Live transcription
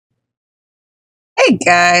Hey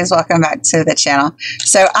guys, welcome back to the channel.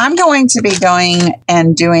 So I'm going to be going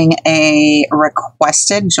and doing a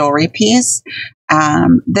requested jewelry piece.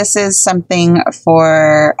 This is something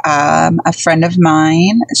for a friend of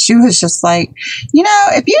mine. She was just like, you know,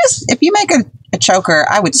 if you make a choker,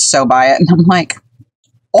 I would so buy it. And I'm like,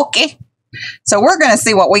 okay. So we're going to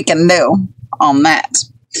see what we can do on that.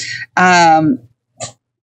 I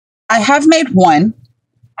have made one,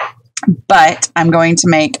 but I'm going to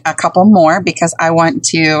make a couple more because I want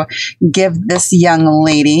to give this young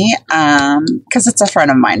lady, because it's a friend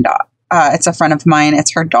of mine. It's a friend of mine.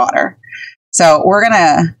 It's her daughter. So we're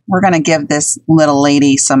gonna give this little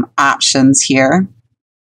lady some options here,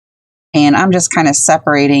 and I'm just kind of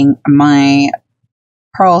separating my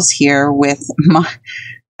pearls here with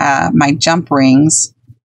my jump rings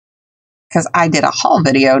because I did a haul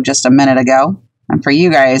video just a minute ago, and for you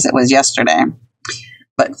guys it was yesterday.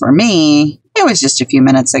 But for me, it was just a few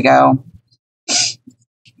minutes ago.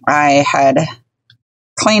 I had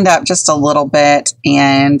cleaned up just a little bit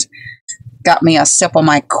and got me a sip of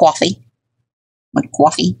my coffee.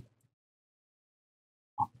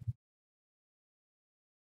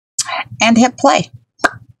 And hit play.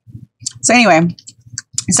 So anyway,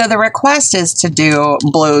 so the request is to do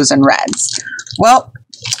blues and reds. Well,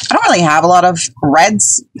 I don't really have a lot of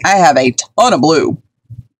reds. I have a ton of blue,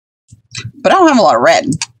 but I don't have a lot of red.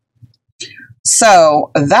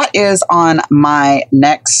 So that is on my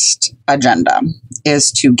next agenda,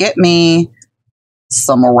 is to get me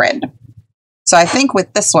some red. So I think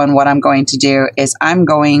with this one, what I'm going to do is I'm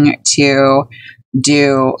going to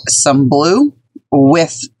do some blue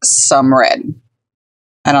with some red.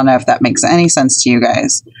 I don't know if that makes any sense to you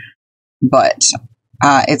guys, but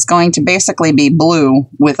it's going to basically be blue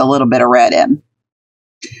with a little bit of red in.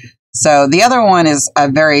 So the other one is a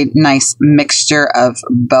very nice mixture of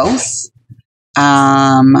both.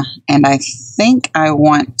 And I think I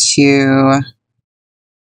want to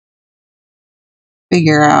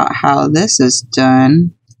figure out how this is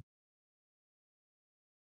done.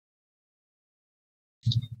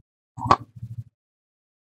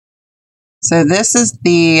 So this is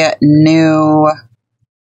the new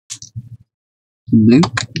blue.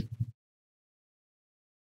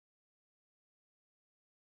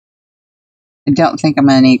 I don't think I'm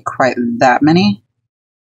going to need quite that many.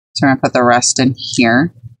 So I'm going to put the rest in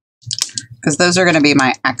here, because those are going to be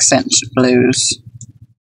my accent blues.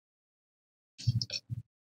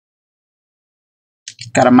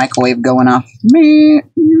 Got a microwave going off. Meh,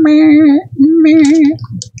 meh, meh.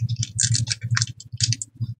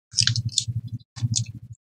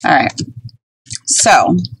 All right.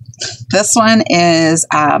 So this one is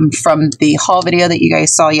from the haul video that you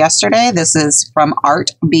guys saw yesterday. This is from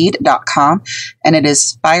artbead.com, and it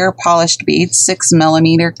is fire polished beads,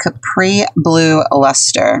 6mm Capri blue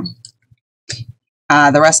luster.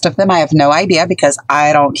 The rest of them I have no idea because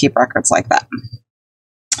I don't keep records like that.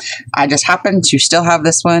 I just happen to still have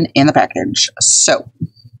this one in the package. So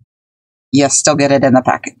you still get it in the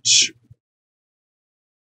package.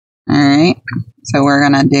 All right. So we're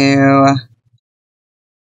going to do,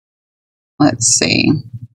 let's see.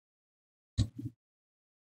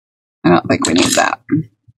 I don't think we need that.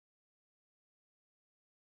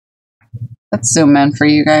 Let's zoom in for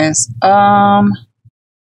you guys.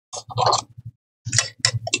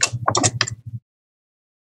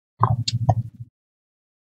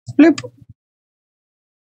 Bloop.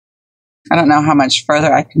 I don't know how much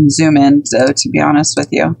further I can zoom in, though, to be honest with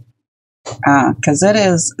you, because it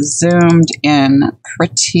is zoomed in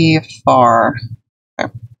pretty far.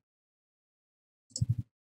 Okay.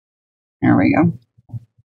 There we go.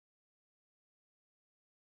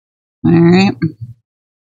 All right.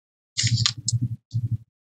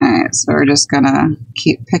 All right, so we're just going to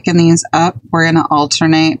keep picking these up. We're going to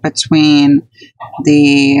alternate between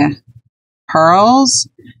the pearls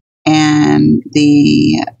and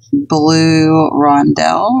the blue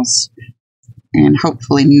rondelles, and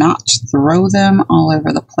hopefully not throw them all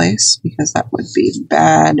over the place because that would be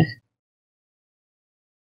bad.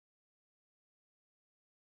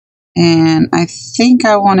 And I think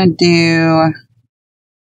I want to do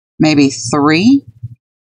maybe 3.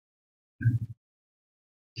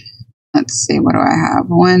 Let's see, what do I have?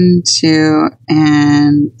 1, 2,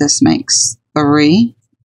 and this makes 3.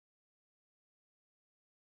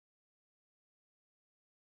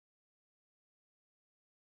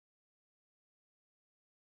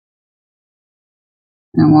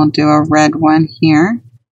 And we'll do a red one here.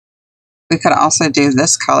 We could also do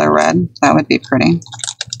this color red. That would be pretty.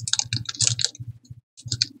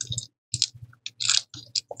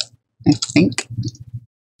 I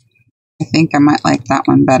think I might like that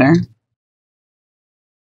one better.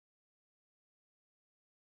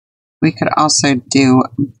 We could also do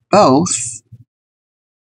both.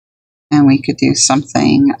 And we could do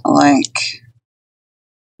something like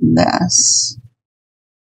this.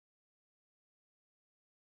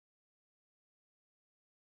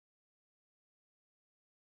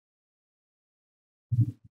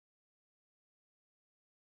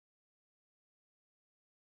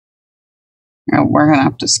 Oh, we're going to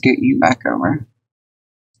have to scoot you back over.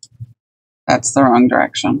 That's the wrong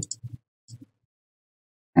direction.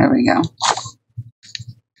 There we go.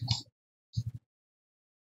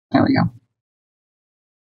 There we go.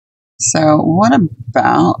 So what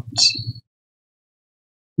about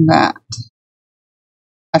that?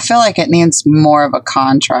 I feel like it needs more of a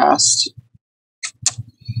contrast.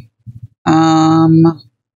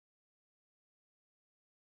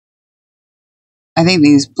 I think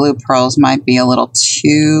these blue pearls might be a little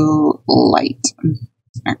too light,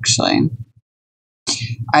 actually.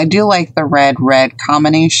 I do like the red-red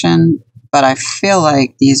combination, but I feel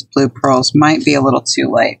like these blue pearls might be a little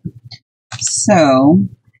too light. So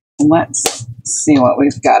let's see what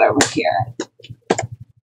we've got over here.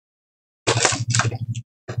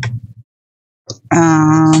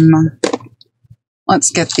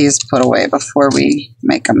 Let's get these put away before we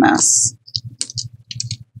make a mess.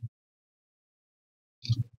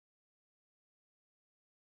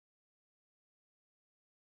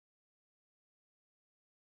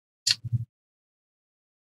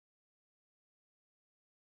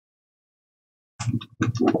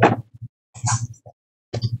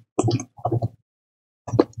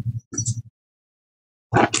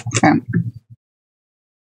 Okay.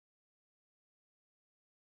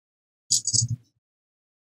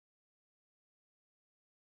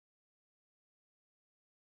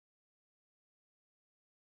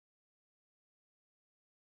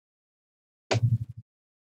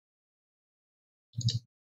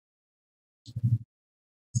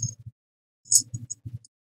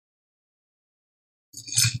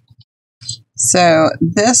 So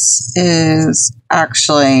this is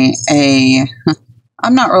actually a,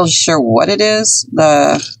 I'm not really sure what it is,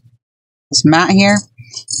 this mat here.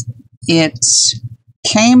 It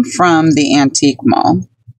came from the antique mall,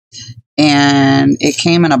 and it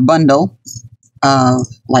came in a bundle of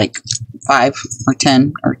like 5 or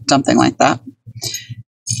 10 or something like that.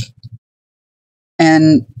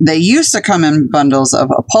 And they used to come in bundles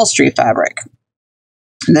of upholstery fabric.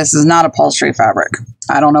 This is not upholstery fabric.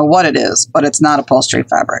 I don't know what it is, but it's not upholstery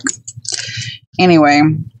fabric. Anyway,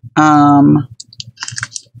 ooh, I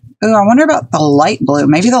wonder about the light blue.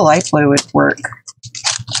 Maybe the light blue would work.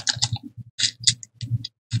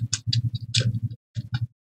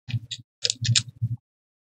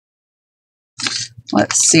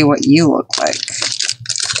 Let's see what you look like.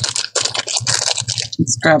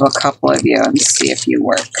 Let's grab a couple of you and see if you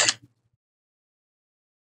work.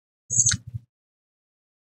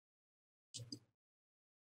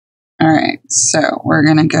 All right, so we're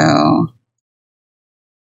going to go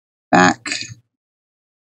back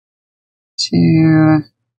to,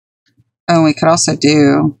 oh, we could also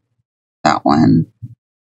do that one.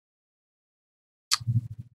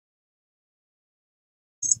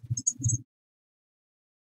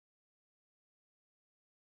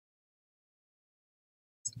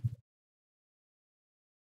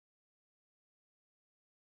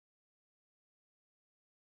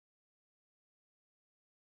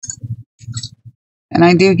 And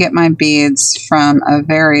I do get my beads from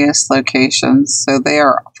various locations, so they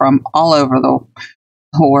are from all over the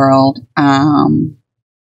world, and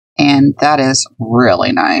that is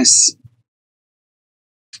really nice.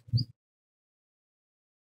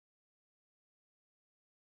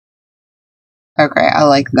 Okay, I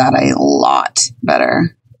like that a lot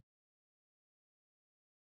better.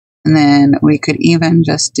 And then we could even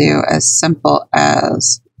just do as simple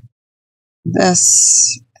as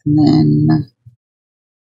this, and then,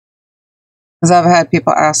 because I've had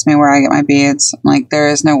people ask me where I get my beads. I'm like,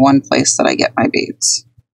 there is no one place that I get my beads.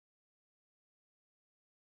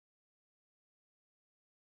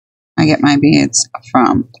 I get my beads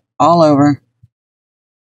from all over.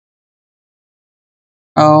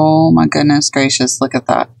 Oh my goodness gracious, look at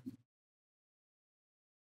that.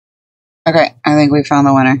 Okay, I think we found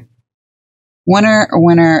the winner. Winner,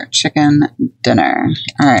 winner, chicken dinner.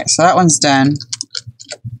 All right, so that one's done.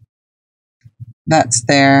 That's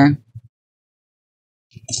there.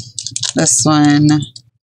 This one,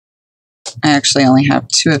 I actually only have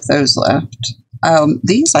 2 of those left.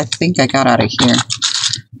 These I think I got out of here.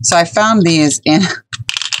 So I found these in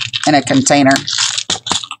a container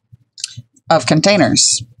of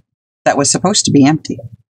containers that was supposed to be empty.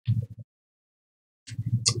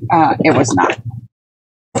 It was not.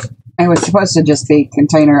 It was supposed to just be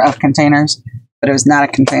container of containers, but it was not a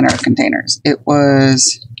container of containers. It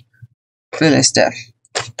was full of stuff.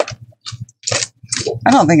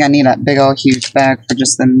 I don't think I need a big old huge bag for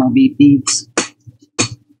just the Moby beads.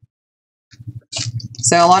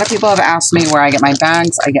 So a lot of people have asked me where I get my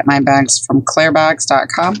bags. I get my bags from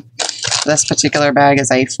clairebags.com. This particular bag is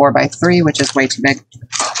a 4x3, which is way too big.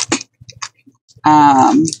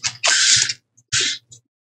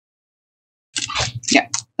 Yeah,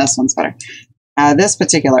 this one's better. This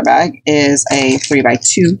particular bag is a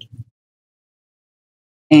 3x2.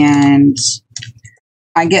 And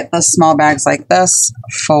I get the small bags like this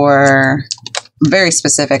for very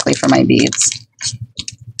specifically for my beads.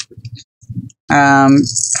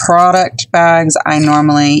 Product bags, I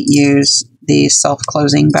normally use the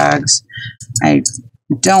self-closing bags. I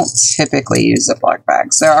don't typically use Ziploc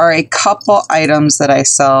bags. There are a couple items that I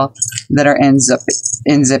sell that are in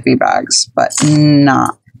zippy bags, but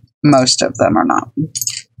not most of them are not.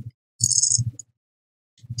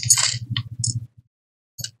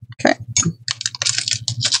 Okay.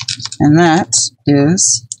 And that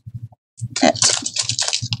is it.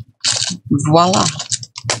 Voila.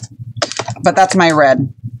 But that's my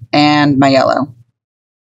red and my yellow.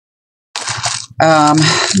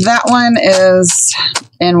 That one is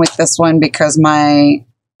in with this one because I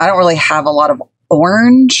don't really have a lot of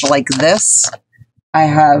orange like this. I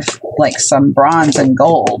have like some bronze and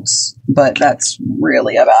golds, but that's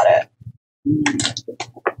really about it.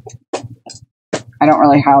 I don't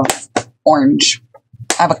really have orange.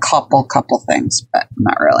 I have a couple things, but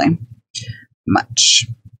not really much.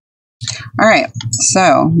 All right,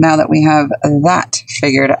 so now that we have that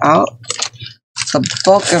figured out, the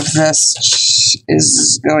bulk of this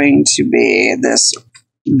is going to be this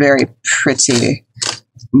very pretty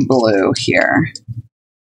blue here.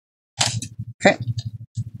 Okay,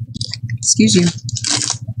 excuse you.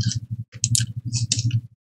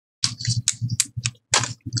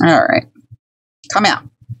 All right, come out.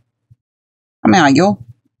 Come out, you. All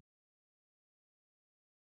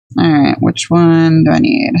right, which one do I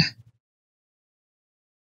need?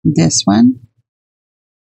 This one,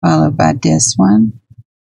 followed by this one,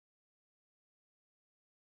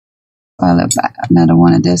 followed by another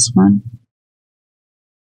one of this one,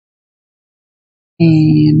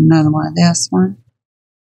 and another one of this one,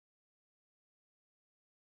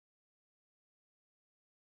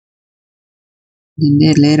 and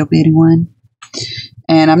this little bitty one.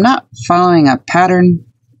 And I'm not following a pattern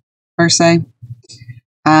per se.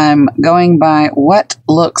 I'm going by what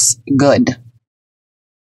looks good.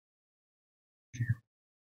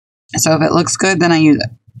 So if it looks good, then I use it.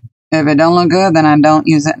 If it don't look good, then I don't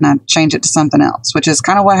use it and I change it to something else, which is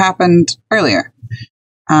kind of what happened earlier.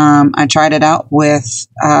 I tried it out with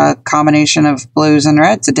a combination of blues and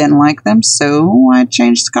reds. I didn't like them, so I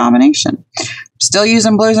changed the combination. Still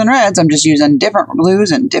using blues and reds. I'm just using different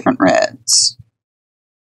blues and different reds.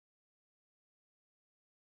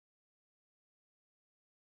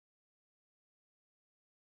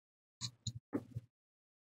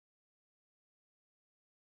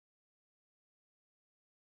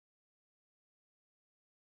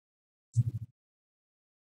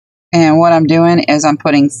 And what I'm doing is I'm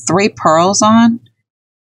putting 3 pearls on,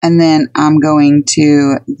 and then I'm going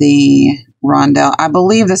to the rondelle. I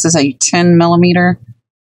believe this is a 10 millimeter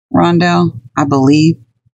rondelle. I believe.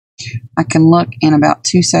 I can look in about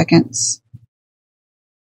 2 seconds.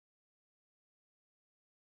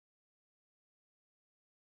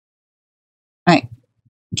 All right,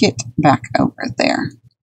 get back over there.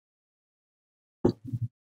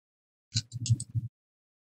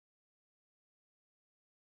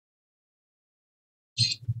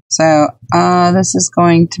 So this is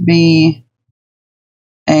going to be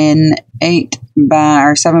an 8 by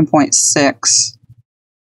or 7.6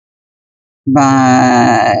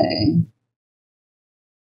 by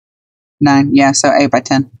 9. Yeah, so 8 by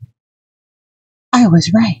 10. I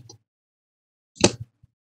was right.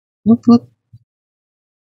 Whoop, whoop.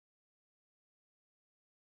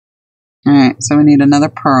 All right, so we need another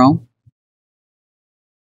pearl.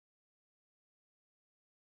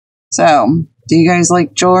 So, do you guys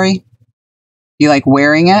like jewelry? Do you like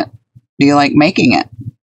wearing it? Do you like making it?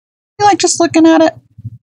 Do you like just looking at it?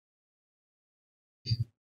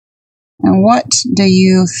 And what do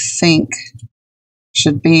you think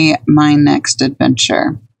should be my next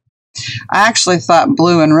adventure? I actually thought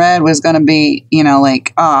blue and red was going to be, you know,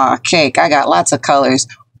 like, cake. I got lots of colors.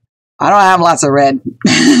 I don't have lots of red.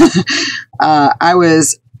 I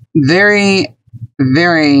was very,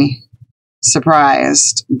 very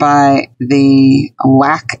surprised by the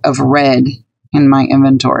lack of red in my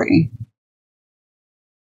inventory.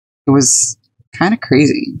 It was kind of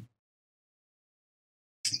crazy.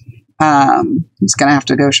 I'm just going to have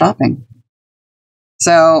to go shopping.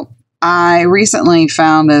 So I recently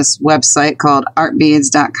found this website called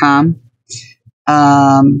artbeads.com.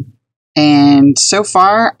 And so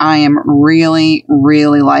far, I am really,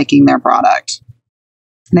 really liking their product.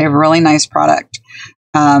 They have a really nice product.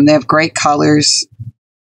 They have great colors.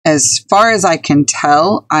 As far as I can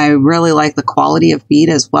tell, I really like the quality of bead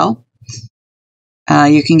as well.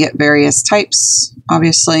 You can get various types,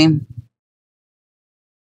 obviously.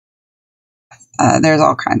 There's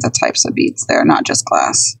all kinds of types of beads there, not just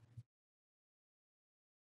glass.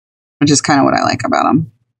 Which is kind of what I like about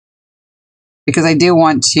them. Because I do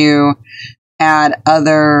want to add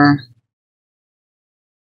other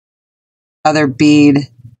bead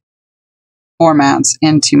formats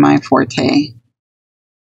into my forte,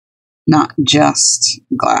 not just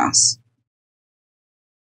glass.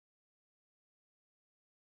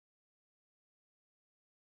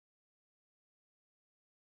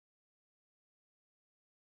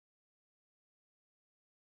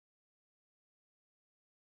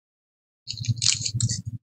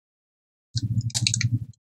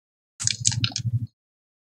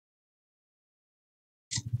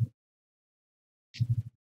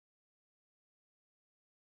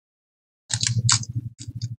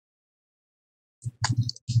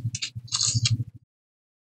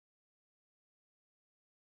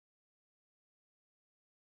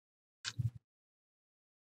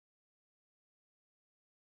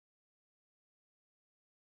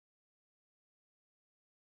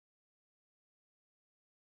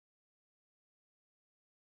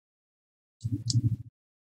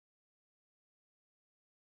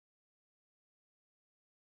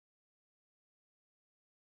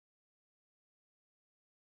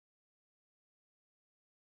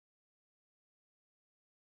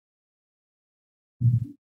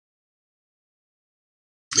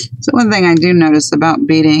 So one thing I do notice about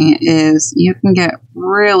beading is you can get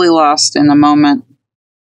really lost in the moment.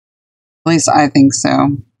 At least I think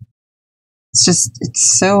so.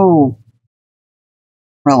 It's so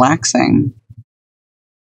relaxing.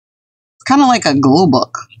 It's kind of like a glue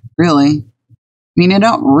book, really. I mean, you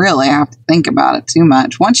don't really have to think about it too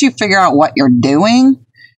much. Once you figure out what you're doing,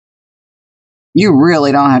 you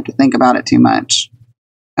really don't have to think about it too much.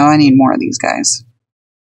 Oh, I need more of these guys.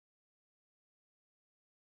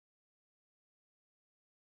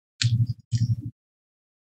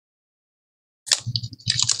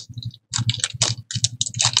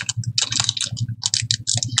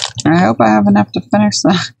 I hope I have enough to finish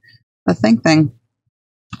the thing.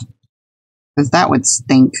 Because that would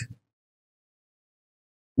stink.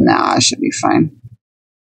 Nah, I should be fine.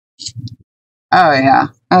 Oh yeah,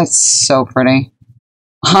 that's so pretty.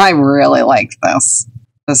 I really like this.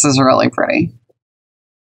 This is really pretty.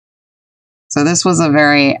 So this was a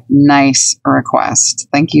very nice request.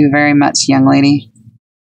 Thank you very much, young lady.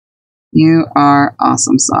 You are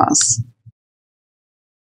awesome sauce.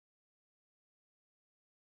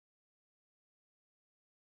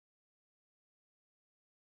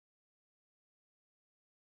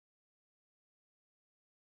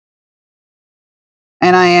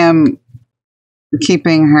 And I am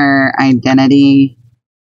keeping her identity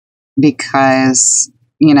because,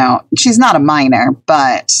 you know, she's not a minor,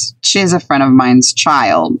 but she's a friend of mine's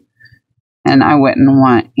child. And I wouldn't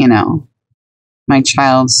want, you know, my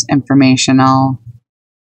child's information all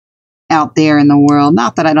out there in the world.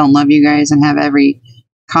 Not that I don't love you guys and have every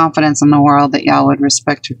confidence in the world that y'all would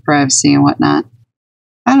respect your privacy and whatnot.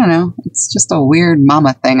 I don't know. It's just a weird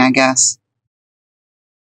mama thing, I guess.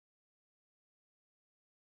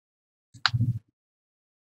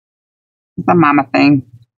 It's a mama thing.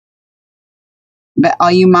 But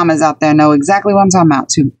all you mamas out there know exactly what I'm talking about,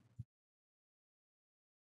 too.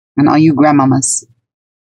 And all you grandmamas.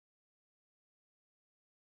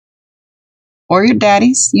 Or your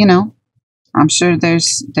daddies, you know. I'm sure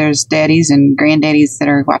there's daddies and granddaddies that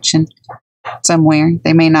are watching somewhere.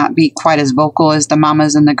 They may not be quite as vocal as the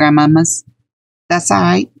mamas and the grandmamas. That's all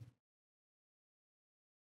right.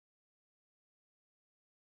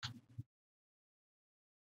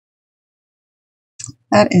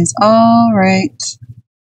 That is all right.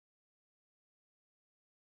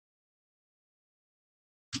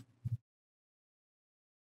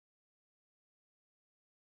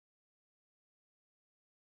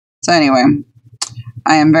 So anyway,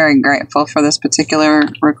 I am very grateful for this particular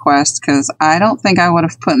request because I don't think I would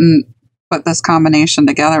have put this combination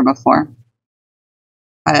together before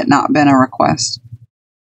had it not been a request.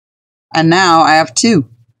 And now I have two.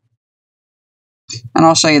 And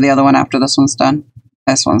I'll show you the other one after this one's done.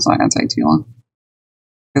 This one's not going to take too long.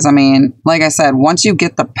 Because, I mean, like I said, once you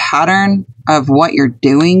get the pattern of what you're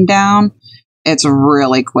doing down, It's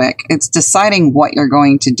really quick. It's deciding what you're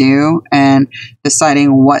going to do and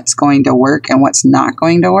deciding what's going to work and what's not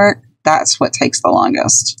going to work. That's what takes the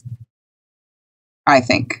longest, I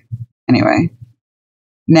think. Anyway.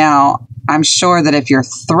 Now, I'm sure that if you're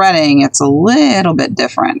threading, it's a little bit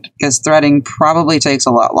different because threading probably takes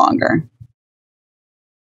a lot longer.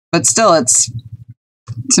 But still,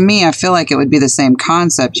 to me, I feel like it would be the same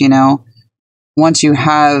concept, you know. Once you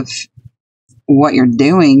have what you're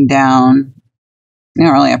doing down, you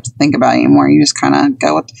don't really have to think about it anymore. You just kind of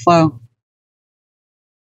go with the flow.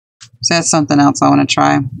 So that's something else I want to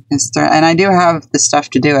try. And I do have the stuff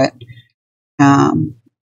to do it.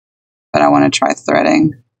 But I want to try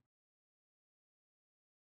threading.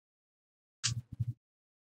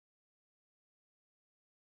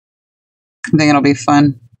 I think it'll be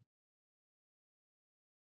fun.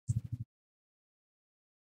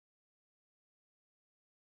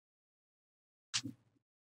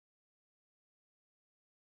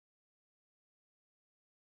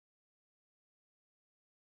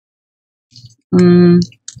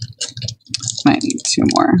 Might need 2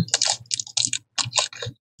 more.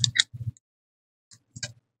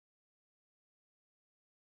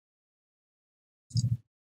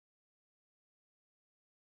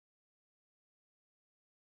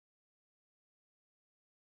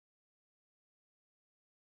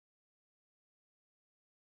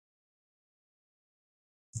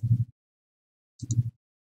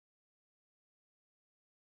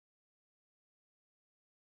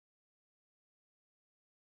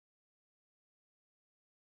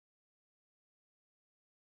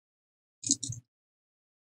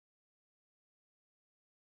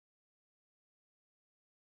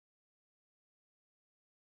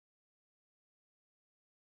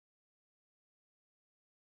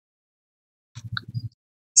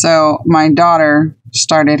 So my daughter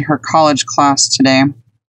started her college class today.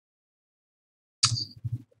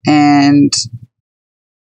 And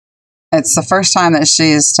it's the first time that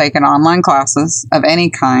she has taken online classes of any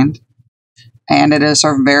kind. And it is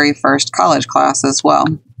her very first college class as well.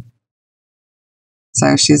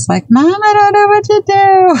 So she's like, Mom, I don't know what to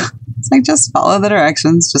do. It's like, just follow the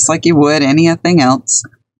directions, just like you would anything else.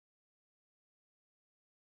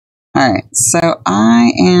 All right, so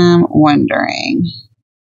I am wondering,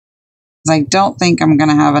 because I don't think I'm going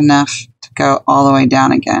to have enough to go all the way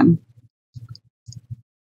down again.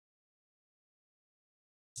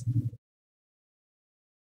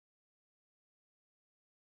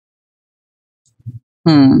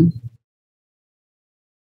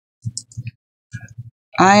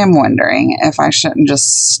 I am wondering if I shouldn't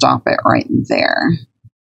just stop it right there.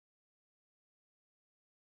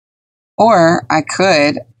 Or I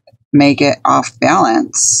could make it off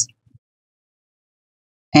balance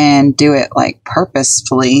and do it like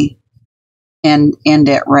purposefully and end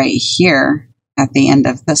it right here at the end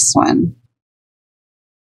of this one.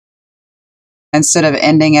 Instead of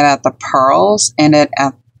ending it at the pearls, end it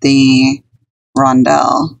at the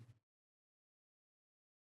rondelle.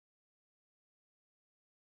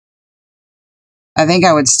 I think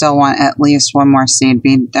I would still want at least 1 more seed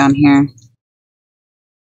bead down here.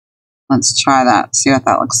 Let's try that, see what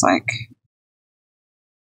that looks like.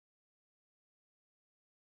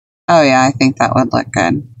 Oh yeah, I think that would look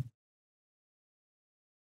good.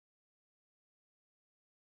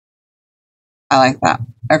 I like that.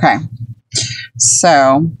 Okay,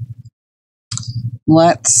 so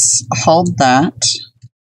let's hold that.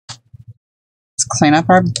 Let's clean up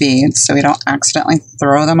our beads so we don't accidentally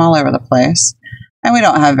throw them all over the place. And we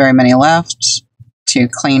don't have very many left to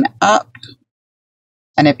clean up.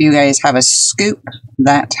 And if you guys have a scoop,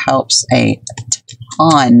 that helps a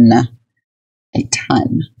ton. A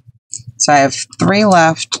ton. So I have 3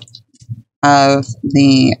 left of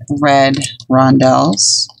the red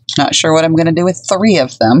rondelles. Not sure what I'm going to do with 3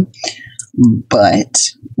 of them, but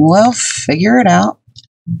we'll figure it out.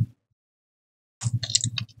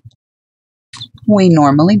 We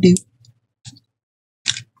normally do.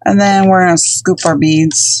 And then we're going to scoop our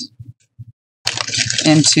beads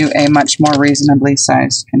into a much more reasonably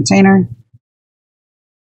sized container.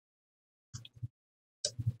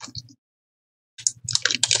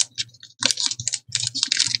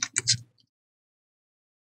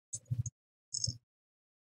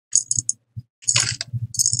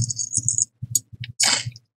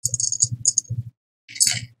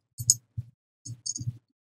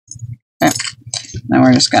 Okay. Then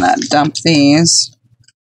we're just going to dump these.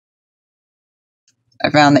 I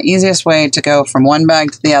found the easiest way to go from one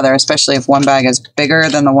bag to the other, especially if one bag is bigger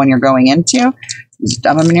than the one you're going into, is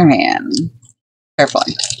dump them in your hand.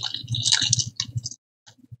 Carefully.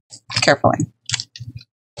 Carefully.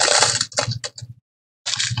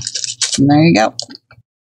 And there you go.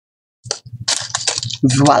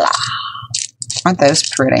 Voila. Aren't those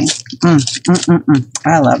pretty?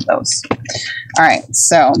 I love those. All right,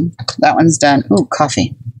 so that one's done. Ooh,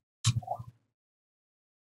 coffee.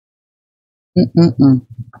 Oh,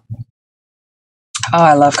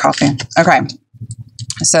 I love coffee. Okay,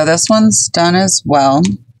 so this one's done as well.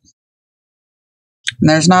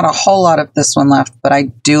 There's not a whole lot of this one left, but I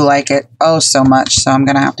do like it oh so much, so I'm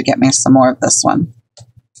going to have to get me some more of this one.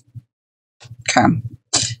 Okay.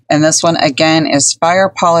 And this one, again, is Fire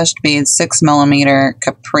Polished Beads 6mm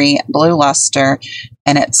Capri Blue Luster,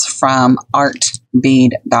 and it's from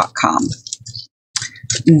artbead.com.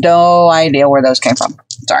 No idea where those came from.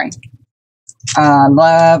 Sorry. I'd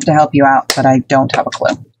love to help you out, but I don't have a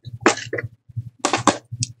clue.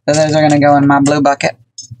 So those are going to go in my blue bucket.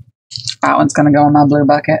 That one's going to go in my blue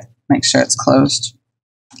bucket. Make sure it's closed.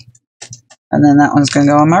 And then that one's going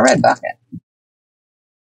to go in my red bucket.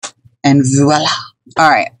 And voila. All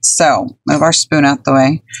right, so move our spoon out the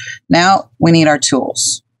way. Now we need our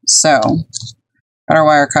tools. So got our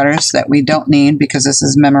wire cutters that we don't need because this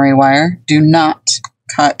is memory wire. Do not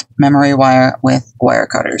cut memory wire with wire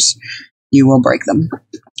cutters. You will break them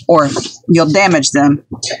or you'll damage them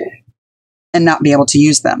and not be able to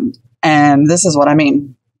use them. And this is what I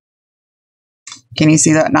mean. Can you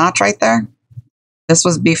see that notch right there? This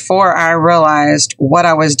was before I realized what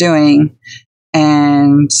I was doing,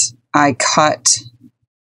 and I cut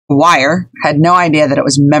wire. Had no idea that it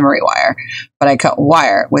was memory wire, but I cut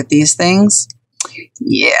wire with these things.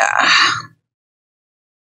 Yeah.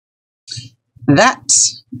 That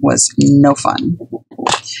was no fun.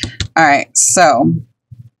 All right, so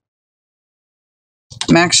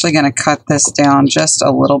I'm actually going to cut this down just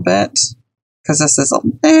a little bit because this is a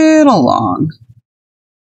little long.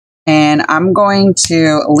 And I'm going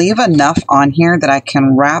to leave enough on here that I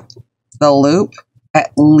can wrap the loop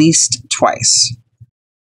at least twice.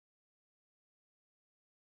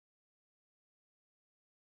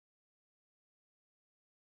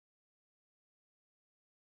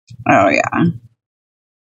 Oh yeah.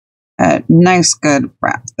 A nice good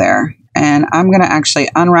wrap there. And I'm going to actually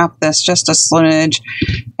unwrap this just a smidge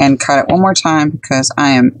and cut it one more time because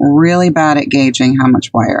I am really bad at gauging how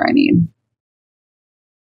much wire I need.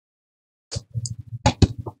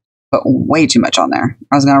 But way too much on there.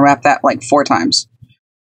 I was going to wrap that like 4 times.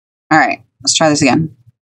 All right, let's try this again.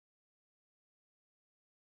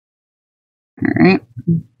 All right.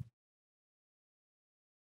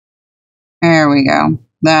 There we go.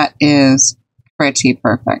 That is pretty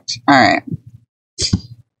perfect. All right.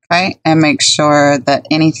 Okay, and make sure that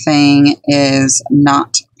anything is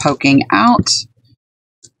not poking out.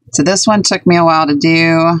 So this one took me a while to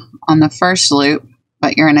do on the first loop,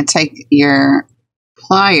 but you're going to take your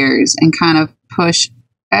pliers and kind of push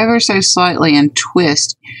ever so slightly and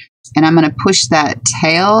twist, and I'm going to push that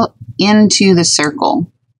tail into the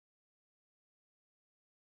circle,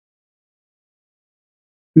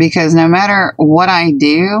 because no matter what I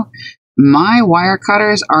do, my wire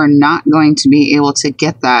cutters are not going to be able to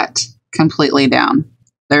get that completely down.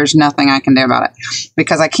 There's nothing I can do about it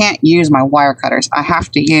because I can't use my wire cutters. I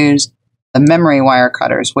have to use the memory wire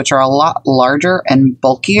cutters, which are a lot larger and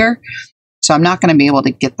bulkier. So I'm not going to be able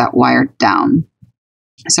to get that wire down.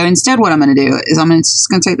 So instead what I'm going to do is I'm just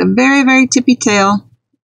going to take the very, very tippy tail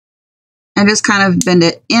and just kind of bend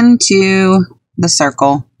it into the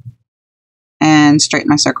circle and straighten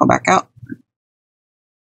my circle back out.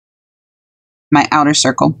 My outer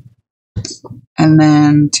circle. And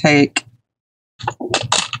then take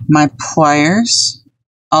my pliers.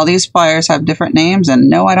 All these pliers have different names, and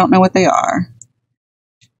no, I don't know what they are.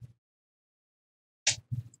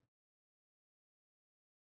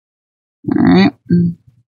 All right.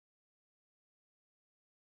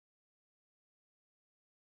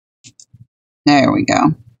 There we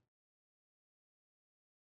go.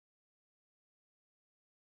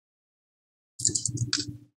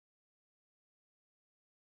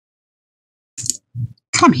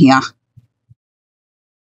 Come here.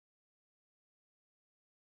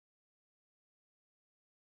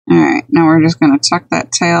 All right, now we're just going to tuck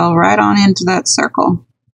that tail right on into that circle.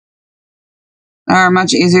 There are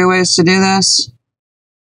much easier ways to do this.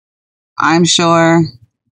 I'm sure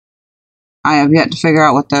I have yet to figure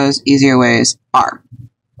out what those easier ways are.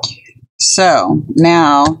 So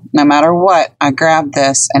now, no matter what, I grab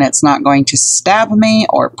this and it's not going to stab me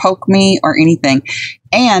or poke me or anything.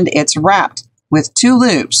 And it's wrapped with 2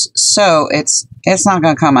 loops, so it's not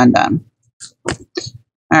going to come undone.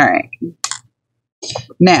 All right.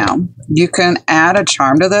 Now, you can add a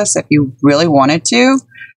charm to this if you really wanted to,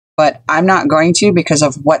 but I'm not going to because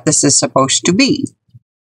of what this is supposed to be.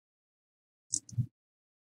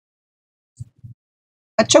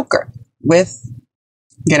 a choker with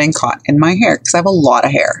getting caught in my hair because I have a lot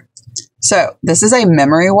of hair. So this is a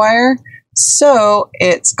memory wire. So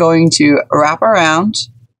it's going to wrap around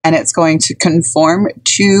and it's going to conform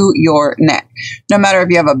to your neck. No matter if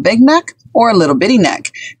you have a big neck or a little bitty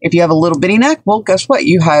neck. If you have a little bitty neck, well, guess what?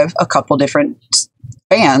 You have a couple different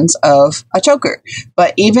bands of a choker.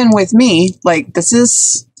 But even with me, like this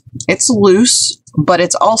is, it's loose, but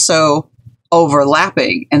it's also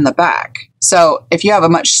overlapping in the back. So if you have a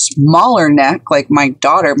much smaller neck, like my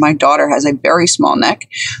daughter has a very small neck,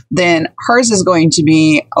 then hers is going to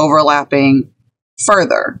be overlapping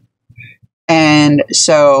further. And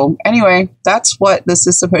so anyway, that's what this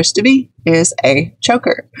is supposed to be, is a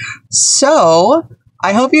choker. So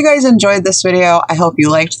I hope you guys enjoyed this video. I hope you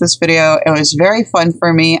liked this video. It was very fun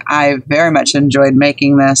for me. I very much enjoyed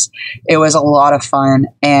making this. It was a lot of fun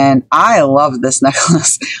and I love this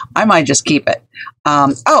necklace. I might just keep it.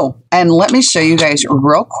 Oh, and let me show you guys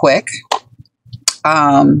real quick.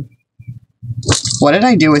 What did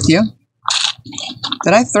I do with you?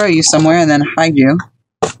 Did I throw you somewhere and then hide you?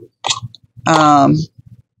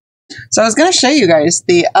 So I was going to show you guys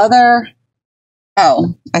the other,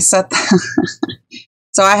 oh, I set,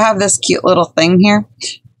 so I have this cute little thing here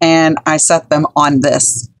and I set them on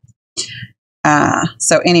this.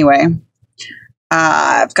 So anyway,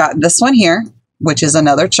 I've got this one here, which is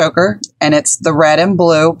another choker and it's the red and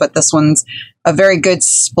blue, but this one's a very good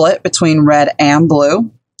split between red and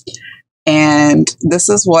blue. And this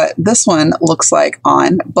is what this one looks like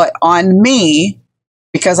on, but on me,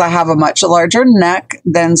 because I have a much larger neck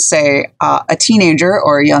than, say, a teenager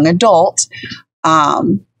or a young adult,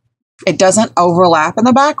 it doesn't overlap in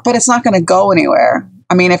the back, but it's not going to go anywhere.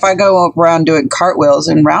 I mean, if I go around doing cartwheels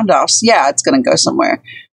and roundoffs, yeah, it's going to go somewhere.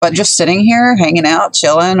 But just sitting here, hanging out,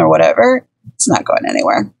 chilling or whatever, it's not going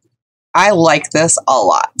anywhere. I like this a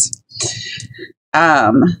lot.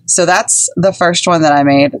 So that's the first one that I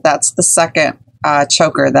made. That's the second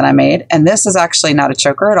choker that I made. And this is actually not a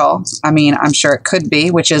choker at all. I mean, I'm sure it could be,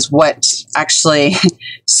 which is what actually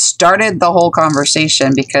started the whole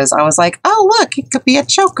conversation because I was like, oh, look, it could be a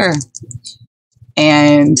choker.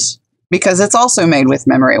 And because it's also made with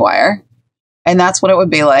memory wire. And that's what it would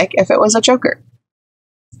be like if it was a choker.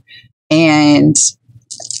 And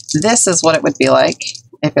this is what it would be like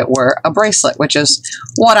if it were a bracelet, which is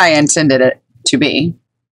what I intended it to be.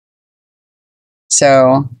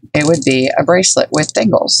 So it would be a bracelet with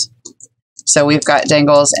dangles. So we've got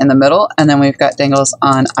dangles in the middle, and then we've got dangles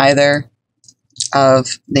on either of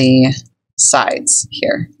the sides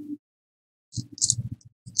here.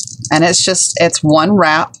 And it's just, it's one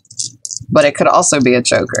wrap, but it could also be a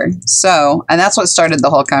choker. So, and that's what started the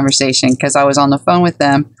whole conversation because I was on the phone with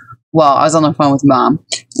them. Well, I was on the phone with Mom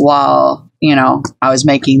while, you know, I was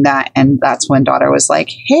making that. And that's when daughter was like,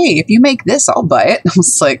 hey, if you make this, I'll buy it. I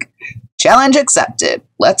was like, challenge accepted.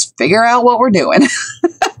 Let's figure out what we're doing.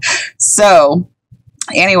 So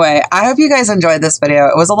anyway, I hope you guys enjoyed this video.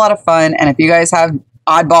 It was a lot of fun. And if you guys have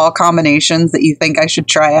oddball combinations that you think I should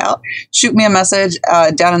try out, shoot me a message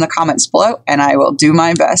down in the comments below and I will do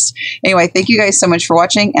my best. Anyway, thank you guys so much for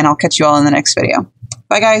watching and I'll catch you all in the next video.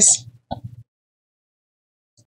 Bye guys.